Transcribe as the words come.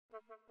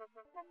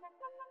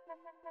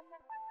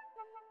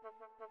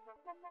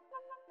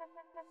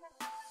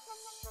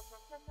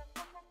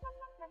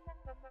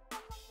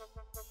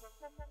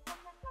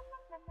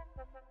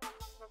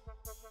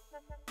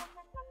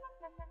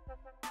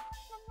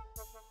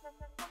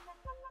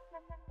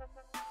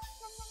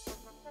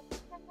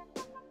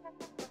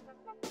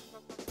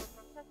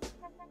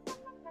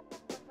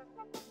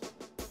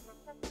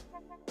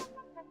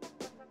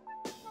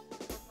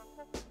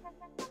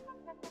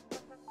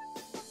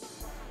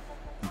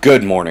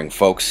Good morning,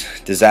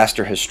 folks.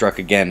 Disaster has struck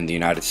again in the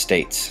United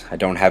States. I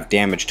don't have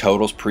damage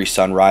totals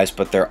pre-sunrise,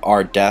 but there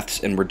are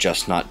deaths and we're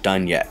just not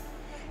done yet.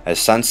 As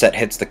sunset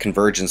hits the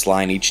convergence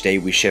line each day,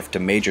 we shift to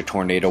major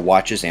tornado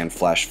watches and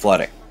flash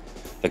flooding.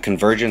 The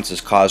convergence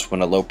is caused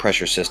when a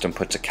low-pressure system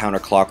puts a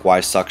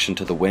counterclockwise suction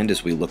to the wind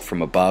as we look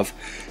from above,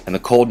 and the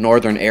cold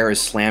northern air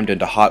is slammed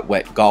into hot,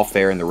 wet Gulf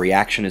air, and the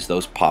reaction is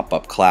those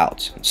pop-up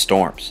clouds and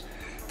storms.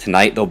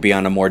 Tonight they'll be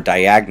on a more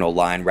diagonal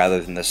line rather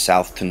than the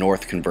south to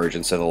north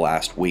convergence of the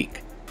last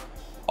week.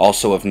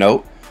 Also of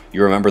note,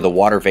 you remember the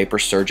water vapor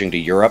surging to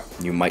Europe?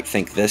 You might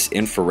think this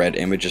infrared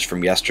image is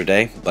from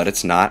yesterday, but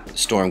it's not. The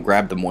storm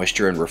grabbed the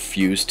moisture and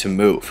refused to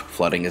move.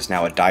 Flooding is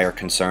now a dire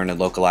concern in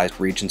localized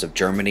regions of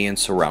Germany and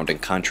surrounding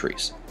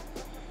countries.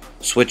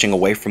 Switching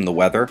away from the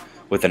weather,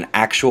 with an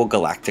actual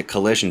galactic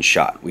collision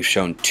shot. We've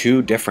shown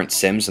 2 different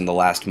sims in the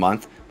last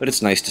month, but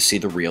it's nice to see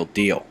the real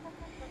deal.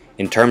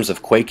 In terms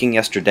of quaking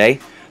yesterday,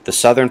 the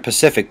southern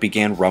Pacific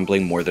began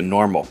rumbling more than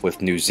normal,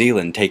 with New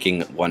Zealand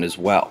taking one as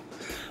well.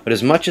 But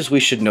as much as we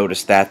should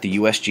notice that, the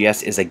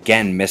USGS is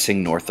again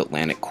missing North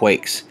Atlantic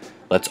quakes.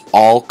 Let's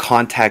all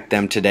contact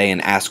them today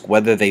and ask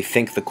whether they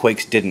think the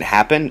quakes didn't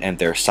happen and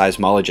their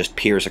seismologist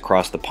peers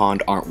across the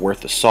pond aren't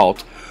worth the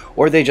salt,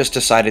 or they just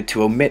decided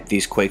to omit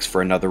these quakes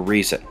for another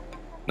reason.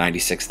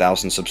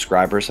 96,000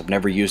 subscribers have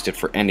never used it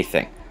for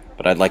anything,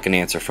 but I'd like an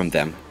answer from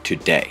them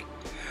today.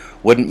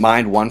 Wouldn't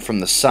mind one from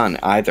the sun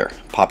either.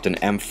 Popped an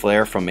M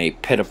flare from a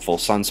pitiful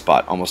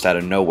sunspot almost out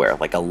of nowhere,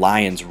 like a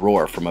lion's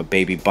roar from a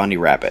baby bunny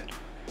rabbit.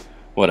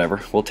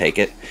 Whatever, we'll take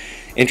it.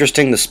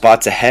 Interesting, the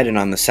spots ahead and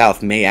on the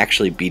south may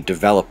actually be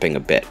developing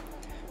a bit.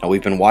 Now,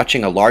 we've been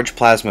watching a large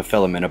plasma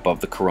filament above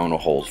the coronal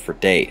holes for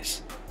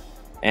days.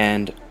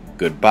 And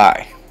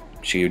goodbye.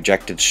 She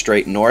ejected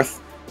straight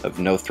north, of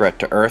no threat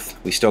to Earth.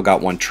 We still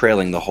got one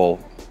trailing the hole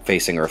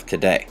facing Earth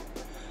today.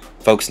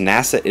 Folks,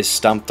 NASA is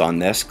stumped on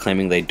this,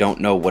 claiming they don't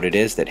know what it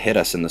is that hit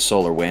us in the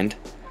solar wind.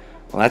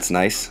 Well, that's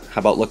nice. How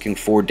about looking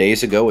 4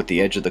 days ago at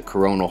the edge of the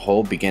coronal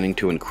hole beginning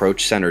to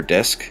encroach center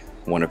disk?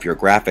 One of your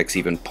graphics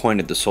even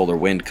pointed the solar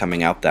wind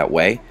coming out that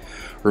way.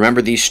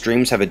 Remember, these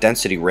streams have a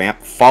density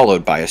ramp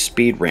followed by a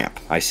speed ramp.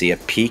 I see a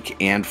peak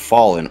and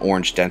fall in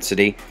orange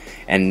density,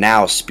 and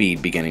now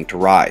speed beginning to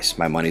rise.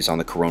 My money's on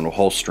the coronal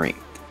hole stream.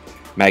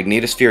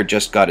 Magnetosphere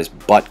just got his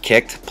butt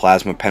kicked,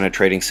 plasma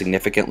penetrating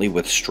significantly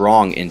with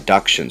strong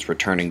inductions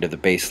returning to the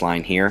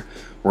baseline here.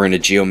 We're in a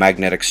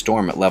geomagnetic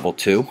storm at level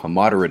 2, a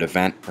moderate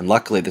event, and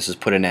luckily this has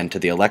put an end to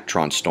the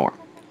electron storm.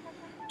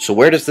 So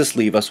where does this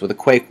leave us with a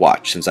quake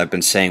watch, since I've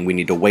been saying we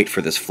need to wait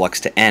for this flux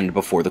to end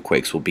before the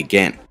quakes will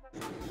begin?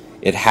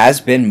 It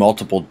has been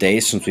multiple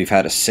days since we've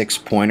had a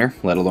 6-pointer,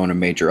 let alone a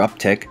major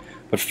uptick.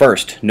 But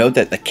first, note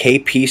that the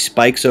KP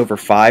spikes over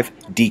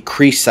 5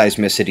 decrease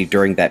seismicity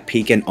during that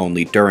peak and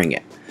only during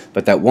it.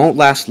 But that won't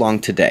last long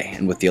today,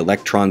 and with the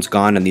electrons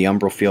gone and the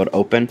umbral field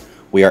open,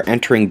 we are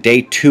entering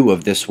day 2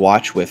 of this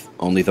watch with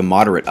only the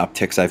moderate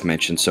upticks I've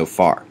mentioned so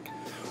far.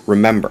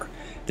 Remember,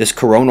 this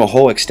coronal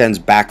hole extends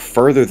back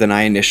further than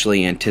I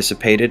initially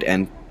anticipated,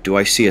 and do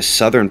I see a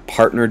southern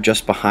partner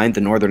just behind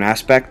the northern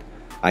aspect?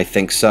 I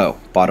think so,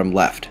 bottom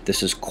left.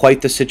 This is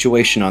quite the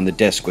situation on the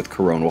disk with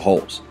coronal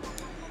holes.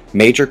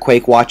 Major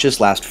quake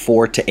watches last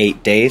 4 to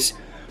 8 days,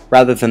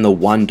 rather than the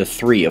 1 to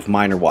 3 of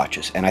minor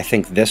watches, and I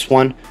think this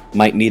one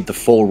might need the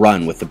full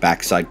run with the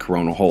backside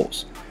coronal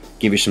holes.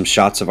 Give you some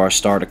shots of our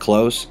star to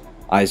close.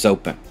 Eyes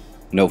open.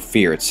 No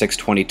fear, it's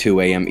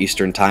 6:22 a.m.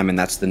 Eastern Time, and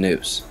that's the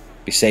news.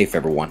 Be safe,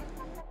 everyone.